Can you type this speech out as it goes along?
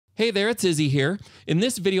Hey there, it's Izzy here. In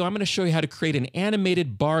this video, I'm going to show you how to create an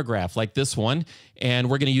animated bar graph like this one, and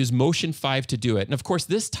we're going to use Motion 5 to do it. And of course,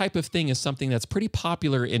 this type of thing is something that's pretty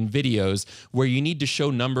popular in videos where you need to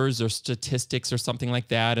show numbers or statistics or something like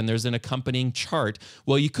that, and there's an accompanying chart.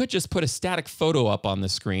 Well, you could just put a static photo up on the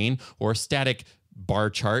screen or a static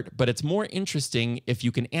bar chart, but it's more interesting if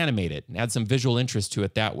you can animate it and add some visual interest to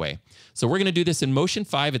it that way. So we're going to do this in Motion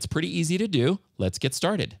 5. It's pretty easy to do. Let's get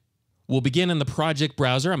started. We'll begin in the project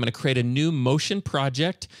browser. I'm going to create a new motion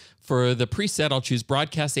project. For the preset, I'll choose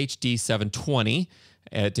Broadcast HD 720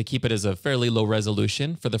 to keep it as a fairly low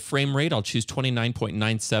resolution. For the frame rate, I'll choose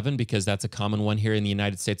 29.97 because that's a common one here in the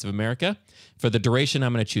United States of America. For the duration,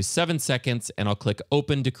 I'm going to choose 7 seconds, and I'll click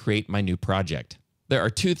Open to create my new project. There are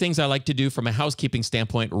two things I like to do from a housekeeping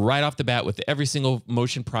standpoint right off the bat with every single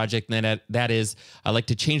motion project, and that is I like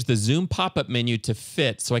to change the zoom pop-up menu to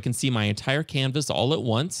fit so I can see my entire canvas all at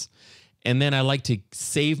once. And then I like to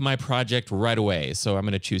save my project right away. So I'm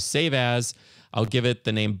going to choose Save As. I'll give it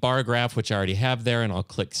the name Bar Graph, which I already have there, and I'll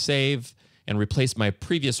click Save and replace my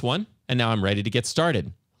previous one. And now I'm ready to get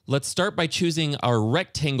started. Let's start by choosing our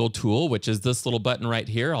rectangle tool, which is this little button right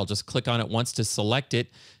here. I'll just click on it once to select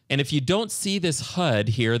it. And if you don't see this HUD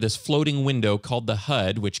here, this floating window called the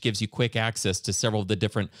HUD, which gives you quick access to several of the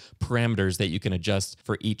different parameters that you can adjust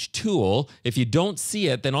for each tool, if you don't see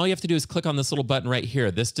it, then all you have to do is click on this little button right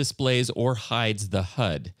here. This displays or hides the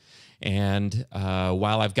HUD. And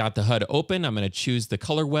while I've got the HUD open, I'm going to choose the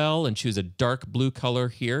color well and choose a dark blue color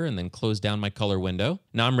here and then close down my color window.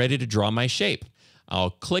 Now I'm ready to draw my shape. I'll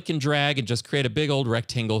click and drag and just create a big old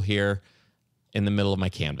rectangle here in the middle of my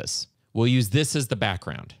canvas. We'll use this as the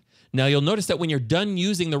background. Now you'll notice that when you're done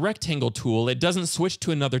using the rectangle tool, it doesn't switch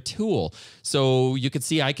to another tool. So you could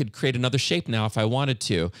see I could create another shape now if I wanted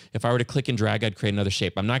to. If I were to click and drag, I'd create another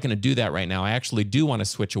shape. I'm not going to do that right now. I actually do want to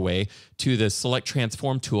switch away to the Select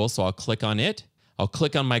Transform tool, so I'll click on it. I'll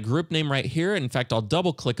click on my group name right here. In fact, I'll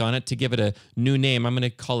double click on it to give it a new name. I'm going to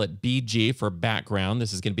call it BG for background.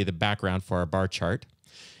 This is going to be the background for our bar chart.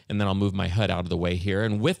 And then I'll move my HUD out of the way here.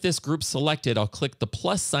 And with this group selected, I'll click the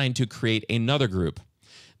plus sign to create another group.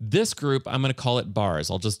 This group, I'm going to call it bars.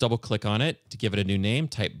 I'll just double click on it to give it a new name,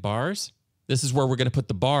 type bars. This is where we're going to put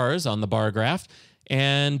the bars on the bar graph.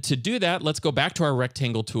 And to do that, let's go back to our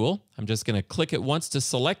rectangle tool. I'm just going to click it once to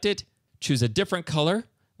select it, choose a different color.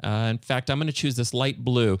 In fact, I'm going to choose this light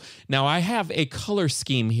blue. Now, I have a color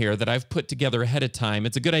scheme here that I've put together ahead of time.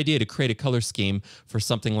 It's a good idea to create a color scheme for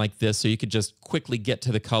something like this so you could just quickly get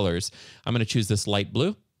to the colors. I'm going to choose this light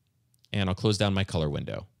blue, and I'll close down my color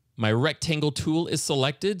window. My rectangle tool is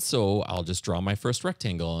selected, so I'll just draw my first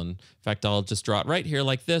rectangle. And in fact, I'll just draw it right here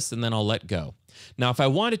like this, and then I'll let go. Now, if I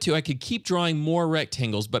wanted to, I could keep drawing more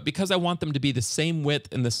rectangles, but because I want them to be the same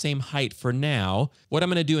width and the same height for now, what I'm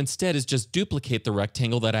going to do instead is just duplicate the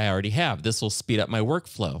rectangle that I already have. This will speed up my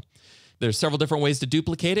workflow. There's several different ways to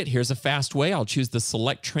duplicate it. Here's a fast way. I'll choose the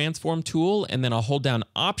Select Transform tool, and then I'll hold down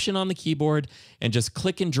Option on the keyboard and just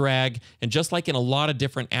click and drag. And just like in a lot of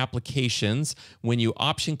different applications, when you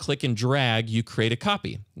Option, click, and drag, you create a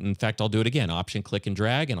copy. In fact, I'll do it again. Option, click, and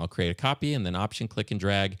drag, and I'll create a copy, and then Option, click, and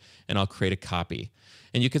drag, and I'll create a copy.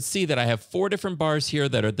 And you can see that I have 4 different bars here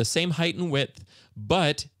that are the same height and width,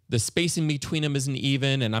 but the spacing between them isn't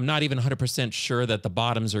even, and I'm not even 100% sure that the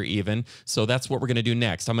bottoms are even. So that's what we're going to do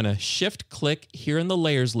next. I'm going to shift-click here in the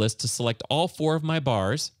Layers list to select all 4 of my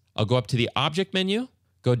bars. I'll go up to the Object menu,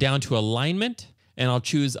 go down to Alignment, and I'll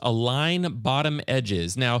choose Align Bottom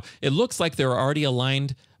Edges. Now, it looks like they're already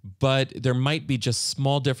aligned, but there might be just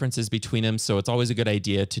small differences between them, so it's always a good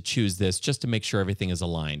idea to choose this just to make sure everything is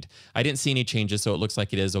aligned. I didn't see any changes, so it looks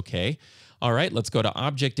like it is okay. All right, let's go to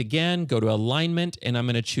Object again, go to Alignment, and I'm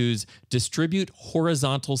going to choose Distribute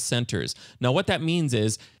Horizontal Centers. Now, what that means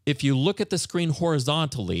is if you look at the screen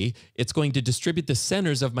horizontally, it's going to distribute the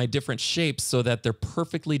centers of my different shapes so that they're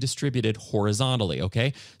perfectly distributed horizontally,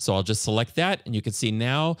 okay? So I'll just select that, and you can see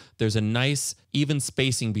now there's a nice even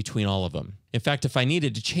spacing between all of them. In fact, if I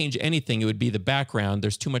needed to change anything, it would be the background.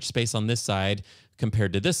 There's too much space on this side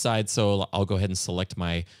compared to this side, so I'll go ahead and select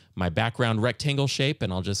my background rectangle shape,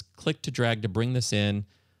 and I'll just click to drag to bring this in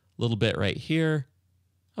a little bit right here.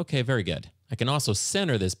 Okay, very good. I can also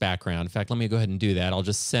center this background. In fact, let me go ahead and do that. I'll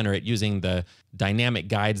just center it using the dynamic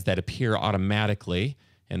guides that appear automatically,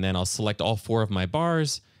 and then I'll select all 4 of my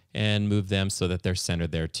bars and move them so that they're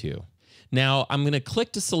centered there too. Now, I'm going to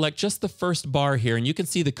click to select just the first bar here, and you can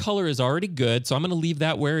see the color is already good, so I'm going to leave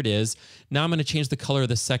that where it is. Now I'm going to change the color of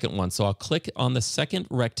the second one, so I'll click on the second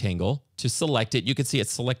rectangle to select it. You can see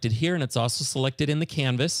it's selected here, and it's also selected in the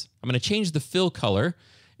canvas. I'm going to change the fill color.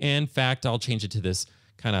 In fact, I'll change it to this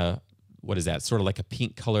kind of, what is that, sort of like a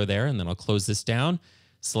pink color there, and then I'll close this down.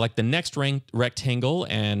 Select the next rectangle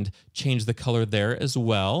and change the color there as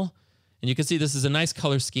well. And you can see this is a nice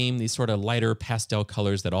color scheme, these sort of lighter pastel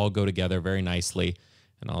colors that all go together very nicely.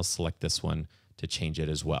 And I'll select this one to change it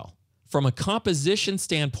as well. From a composition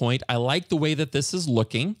standpoint, I like the way that this is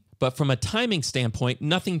looking, but from a timing standpoint,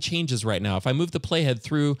 nothing changes right now. If I move the playhead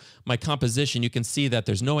through my composition, you can see that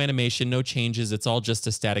there's no animation, no changes, it's all just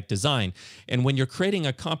a static design. And when you're creating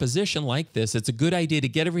a composition like this, it's a good idea to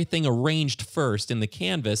get everything arranged first in the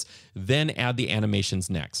canvas, then add the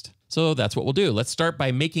animations next. So that's what we'll do. Let's start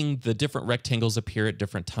by making the different rectangles appear at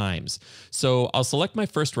different times. So I'll select my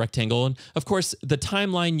first rectangle, and of course, the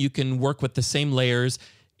timeline, you can work with the same layers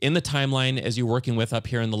in the timeline as you're working with up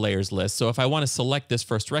here in the layers list. So if I want to select this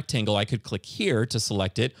first rectangle, I could click here to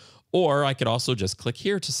select it, or I could also just click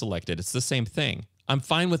here to select it. It's the same thing. I'm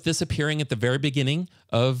fine with this appearing at the very beginning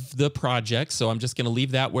of the project, so I'm just going to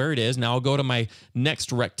leave that where it is. Now I'll go to my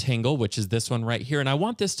next rectangle, which is this one right here, and I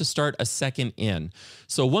want this to start a second in.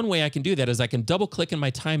 So one way I can do that is I can double click in my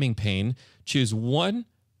timing pane, choose 1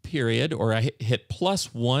 period, or I hit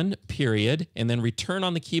 +1 period, and then return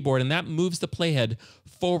on the keyboard, and that moves the playhead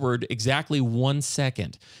forward exactly 1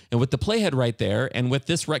 second. And with the playhead right there, and with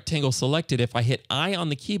this rectangle selected, if I hit I on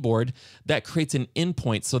the keyboard, that creates an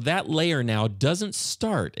endpoint. So that layer now doesn't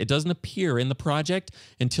start, it doesn't appear in the project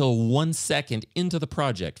until 1 second into the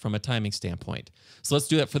project from a timing standpoint. So let's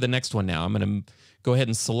do that for the next one now. I'm going to go ahead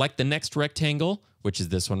and select the next rectangle, which is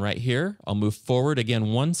this one right here. I'll move forward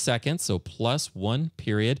again 1 second, so +1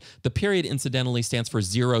 period. The period incidentally stands for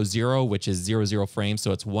 00, which is 00 frames,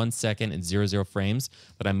 so it's 1 second and 00 frames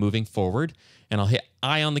that I'm moving forward. And I'll hit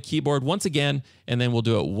I on the keyboard once again, and then we'll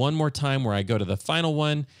do it one more time where I go to the final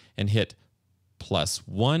one and hit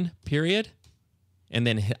 +1 period, and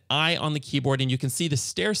then hit I on the keyboard, and you can see the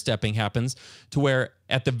stair stepping happens to where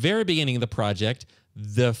at the very beginning of the project,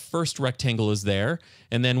 the first rectangle is there,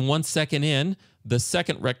 and then 1 second in, the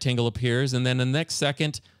second rectangle appears, and then the next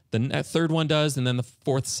second, the third one does, and then the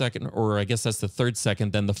fourth second, or I guess that's the third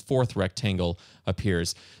second, then the fourth rectangle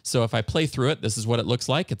appears. So if I play through it, this is what it looks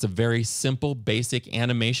like. It's a very simple, basic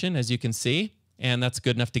animation, as you can see, and that's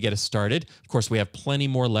good enough to get us started. Of course, we have plenty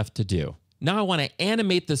more left to do. Now I want to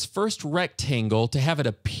animate this first rectangle to have it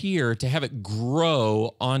appear, to have it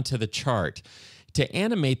grow onto the chart. To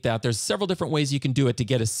animate that, there's several different ways you can do it to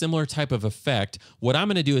get a similar type of effect. What I'm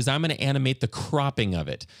going to do is I'm going to animate the cropping of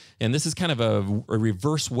it. And this is kind of a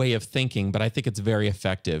reverse way of thinking, but I think it's very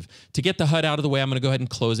effective. To get the HUD out of the way, I'm going to go ahead and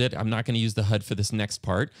close it. I'm not going to use the HUD for this next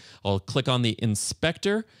part. I'll click on the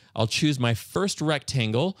inspector. I'll choose my first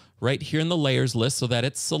rectangle right here in the layers list so that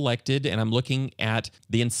it's selected, and I'm looking at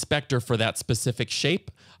the inspector for that specific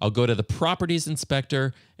shape. I'll go to the properties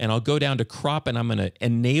inspector, and I'll go down to crop, and I'm going to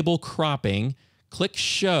enable cropping. Click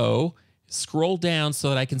show, scroll down so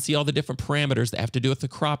that I can see all the different parameters that have to do with the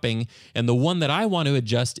cropping. And the one that I want to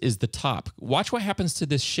adjust is the top. Watch what happens to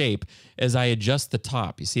this shape as I adjust the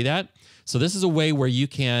top. You see that? So this is a way where you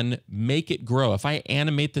can make it grow. If I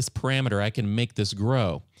animate this parameter, I can make this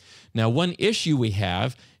grow. Now, one issue we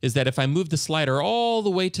have is that if I move the slider all the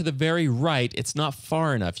way to the very right, it's not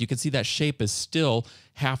far enough. You can see that shape is still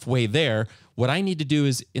halfway there. What I need to do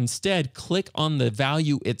is instead click on the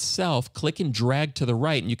value itself, click and drag to the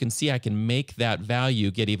right, and you can see I can make that value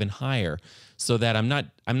get even higher so that I'm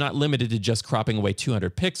not limited to just cropping away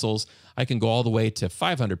 200 pixels. I can go all the way to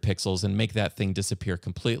 500 pixels and make that thing disappear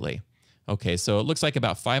completely. Okay, so it looks like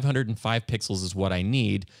about 505 pixels is what I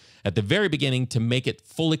need at the very beginning to make it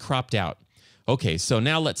fully cropped out. Okay, so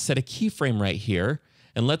now let's set a keyframe right here,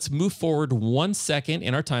 and let's move forward 1 second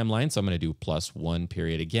in our timeline. So I'm going to do +1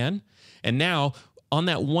 period again. And now on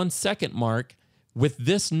that 1 second mark, with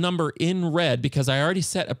this number in red, because I already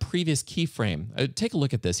set a previous keyframe. Take a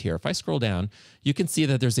look at this here. If I scroll down, you can see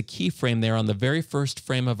that there's a keyframe there on the very first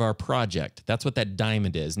frame of our project. That's what that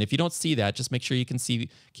diamond is. And if you don't see that, just make sure you can see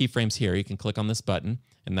keyframes here. You can click on this button,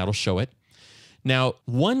 and that'll show it. Now,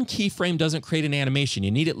 one keyframe doesn't create an animation. You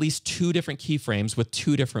need at least 2 different keyframes with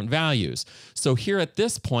 2 different values. So here at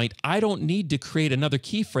this point, I don't need to create another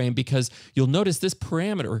keyframe because you'll notice this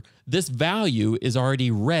parameter, this value is already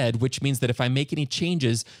red, which means that if I make any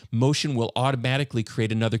changes, Motion will automatically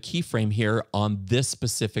create another keyframe here on this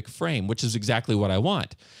specific frame, which is exactly what I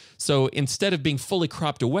want. So instead of being fully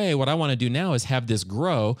cropped away, what I want to do now is have this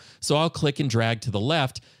grow. So I'll click and drag to the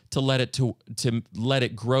left to let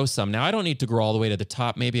it grow some. Now I don't need to grow all the way to the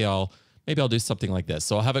top. Maybe I'll do something like this.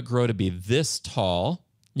 So I'll have it grow to be this tall.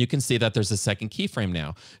 You can see that there's a second keyframe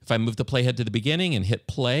now. If I move the playhead to the beginning and hit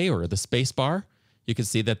play or the space bar, you can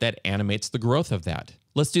see that that animates the growth of that.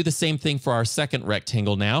 Let's do the same thing for our second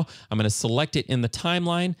rectangle now. I'm going to select it in the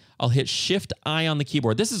timeline. I'll hit Shift-I on the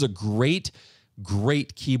keyboard. This is a great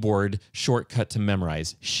great keyboard shortcut to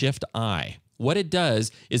memorize, Shift-I. What it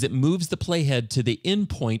does is it moves the playhead to the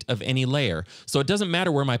endpoint of any layer. So it doesn't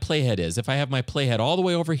matter where my playhead is. If I have my playhead all the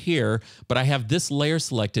way over here, but I have this layer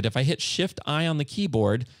selected, if I hit Shift-I on the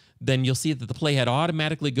keyboard, then you'll see that the playhead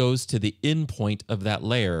automatically goes to the endpoint of that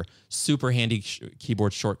layer. Super handy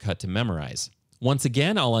keyboard shortcut to memorize. Once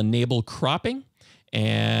again, I'll enable cropping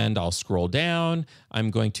and I'll scroll down.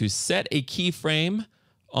 I'm going to set a keyframe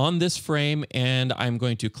on this frame and I'm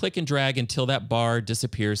going to click and drag until that bar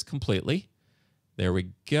disappears completely. There we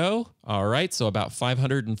go. All right, so about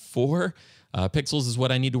 504 pixels is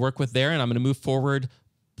what I need to work with there, and I'm going to move forward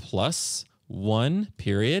 +1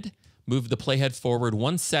 period. Move the playhead forward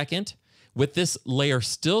 1 second. With this layer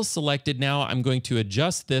still selected now, I'm going to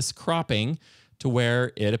adjust this cropping to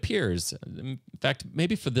where it appears. In fact,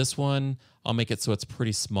 maybe for this one, I'll make it so it's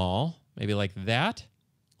pretty small, maybe like that.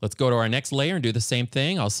 Let's go to our next layer and do the same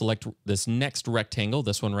thing. I'll select this next rectangle,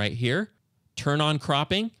 this one right here. Turn on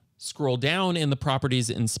cropping. Scroll down in the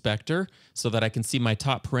Properties Inspector so that I can see my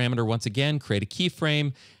top parameter once again, create a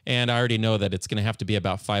keyframe, and I already know that it's going to have to be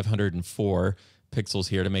about 504 pixels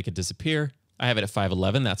here to make it disappear. I have it at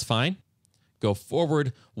 511, that's fine. Go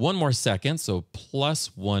forward 1 more second, so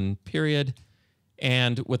 +1 period.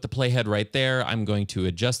 And with the playhead right there, I'm going to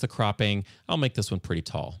adjust the cropping. I'll make this one pretty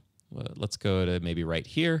tall. Let's go to maybe right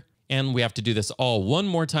here. And we have to do this all one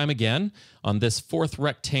more time again. On this 4th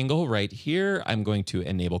rectangle right here, I'm going to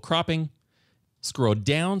enable cropping. Scroll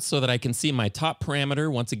down so that I can see my top parameter.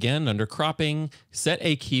 Once again, under cropping, set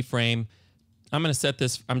a keyframe. I'm going to set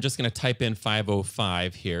this, I'm just going to type in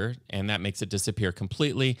 505 here, and that makes it disappear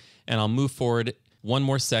completely. And I'll move forward 1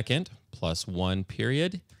 more second, +1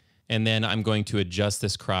 period. And then I'm going to adjust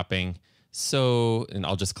this cropping. So, and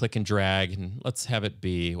I'll just click and drag, and let's have it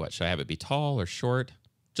be, what should I have it be, tall or short?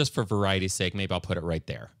 Just for variety's sake, maybe I'll put it right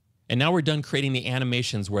there. And now we're done creating the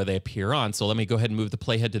animations where they appear on. So let me go ahead and move the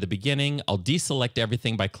playhead to the beginning. I'll deselect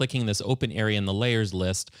everything by clicking this open area in the layers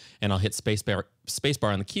list, and I'll hit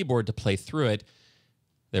spacebar on the keyboard to play through it.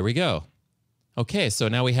 There we go. Okay, so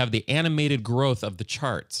now we have the animated growth of the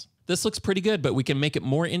charts. This looks pretty good, but we can make it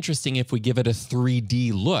more interesting if we give it a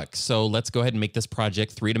 3D look. So let's go ahead and make this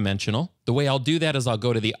project 3-dimensional. The way I'll do that is I'll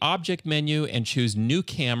go to the Object menu and choose New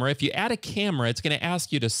Camera. If you add a camera, it's going to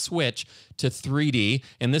ask you to switch to 3D.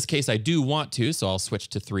 In this case, I do want to, so I'll switch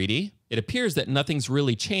to 3D. It appears that nothing's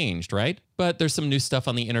really changed, right? But there's some new stuff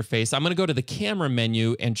on the interface. I'm going to go to the Camera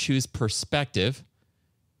menu and choose Perspective.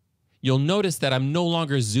 You'll notice that I'm no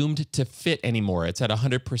longer zoomed to fit anymore. It's at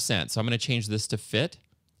 100%. So I'm going to change this to fit.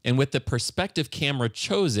 And with the perspective camera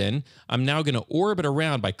chosen, I'm now going to orbit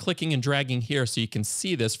around by clicking and dragging here so you can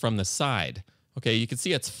see this from the side. Okay, you can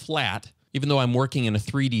see it's flat. Even though I'm working in a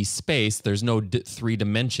 3D space, there's no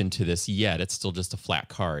 3-dimension to this yet. It's still just a flat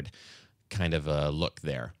card kind of a look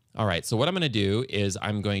there. All right, so what I'm going to do is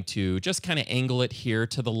I'm going to just kind of angle it here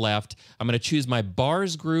to the left. I'm going to choose my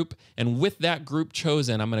bars group, and with that group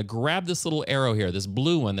chosen, I'm going to grab this little arrow here, this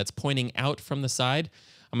blue one that's pointing out from the side.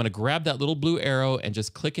 I'm going to grab that little blue arrow and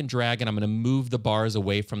just click and drag, and I'm going to move the bars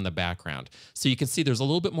away from the background. So you can see there's a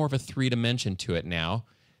little bit more of a 3-dimension to it now.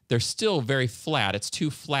 They're still very flat. It's 2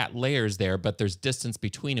 flat layers there, but there's distance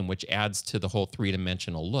between them, which adds to the whole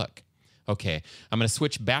 3-dimensional look. Okay, I'm going to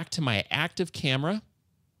switch back to my active camera.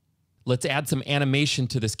 Let's add some animation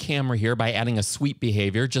to this camera here by adding a sweep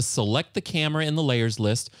behavior. Just select the camera in the layers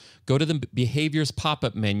list, go to the behaviors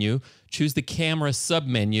pop-up menu, choose the camera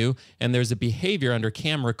submenu, and there's a behavior under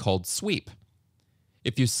camera called sweep.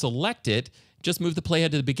 If you select it, just move the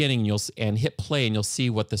playhead to the beginning and hit play, and you'll see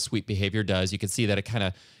what the sweep behavior does. You can see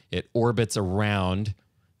that it orbits around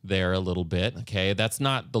there a little bit. Okay, that's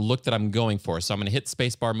not the look that I'm going for. So I'm going to hit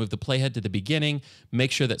spacebar, move the playhead to the beginning,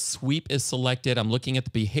 make sure that sweep is selected. I'm looking at the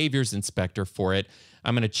behaviors inspector for it.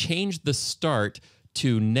 I'm going to change the start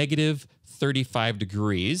to -35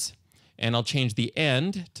 degrees, and I'll change the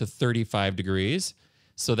end to 35 degrees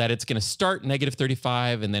so that it's going to start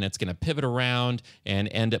 -35 and then it's going to pivot around and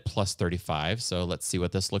end at +35. So let's see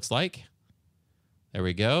what this looks like. There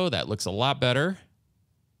we go. That looks a lot better.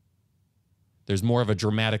 There's more of a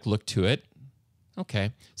dramatic look to it.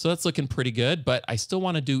 Okay, so that's looking pretty good, but I still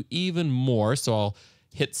want to do even more, so I'll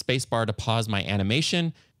hit spacebar to pause my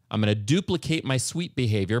animation. I'm going to duplicate my sweep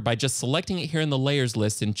behavior by just selecting it here in the layers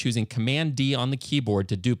list and choosing Command-D on the keyboard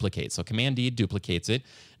to duplicate. So Command-D duplicates it.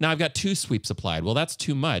 Now I've got 2 sweeps applied. Well, that's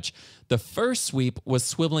too much. The first sweep was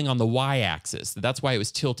swiveling on the Y-axis. That's why it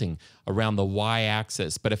was tilting around the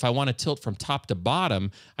Y-axis. But if I want to tilt from top to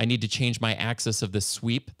bottom, I need to change my axis of the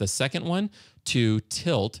sweep, the second one, to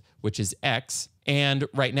tilt, which is X. And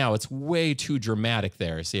right now it's way too dramatic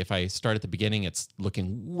there. See, if I start at the beginning, it's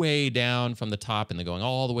looking way down from the top and then going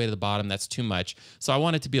all the way to the bottom. That's too much. So I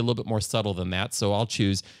want it to be a little bit more subtle than that. So I'll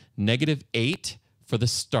choose -8 for the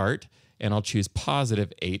start, and I'll choose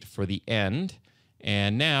 +8 for the end.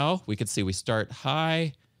 And now we can see we start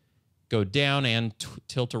high, go down and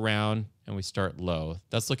tilt around, and we start low.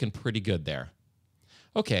 That's looking pretty good there.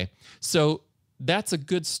 Okay, so that's a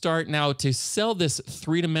good start. Now, to sell this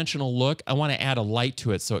three-dimensional look, I want to add a light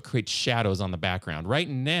to it so it creates shadows on the background. Right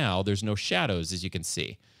now, there's no shadows, as you can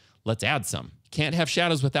see. Let's add some. Can't have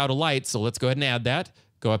shadows without a light, so let's go ahead and add that.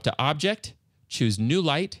 Go up to Object, choose New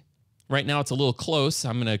Light. Right now, it's a little close.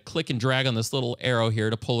 I'm going to click and drag on this little arrow here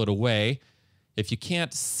to pull it away. If you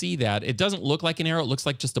can't see that, it doesn't look like an arrow. It looks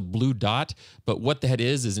like just a blue dot, but what that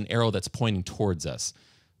is an arrow that's pointing towards us.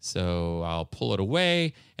 So I'll pull it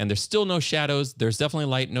away, and there's still no shadows. There's definitely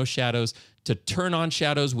light, no shadows. To turn on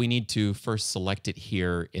shadows, we need to first select it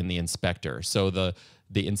here in the inspector. So the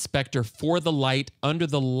inspector for the light, under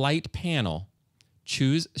the light panel,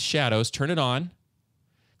 choose shadows, turn it on,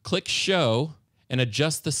 click show, and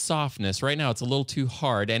adjust the softness. Right now, it's a little too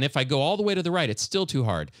hard. And if I go all the way to the right, it's still too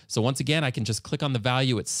hard. So once again, I can just click on the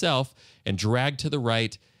value itself and drag to the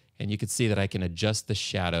right, and you can see that I can adjust the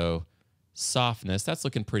shadow softness. That's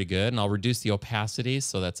looking pretty good. And I'll reduce the opacity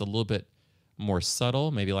so that's a little bit more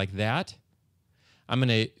subtle, maybe like that. I'm going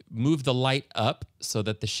to move the light up so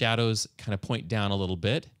that the shadows kind of point down a little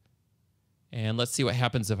bit. And let's see what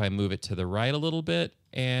happens if I move it to the right a little bit.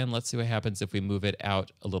 And let's see what happens if we move it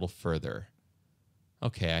out a little further.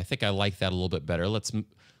 Okay, I think I like that a little bit better. Let's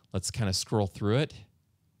kind of scroll through it.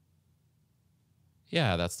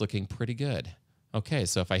 Yeah, that's looking pretty good. Okay,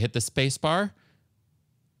 so if I hit the space bar,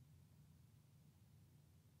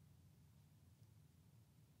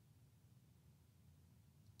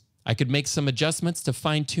 I could make some adjustments to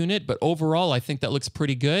fine-tune it, but overall, I think that looks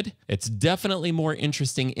pretty good. It's definitely more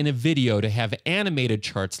interesting in a video to have animated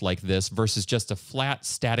charts like this versus just a flat,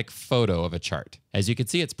 static photo of a chart. As you can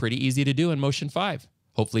see, it's pretty easy to do in Motion 5.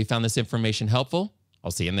 Hopefully you found this information helpful.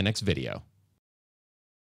 I'll see you in the next video.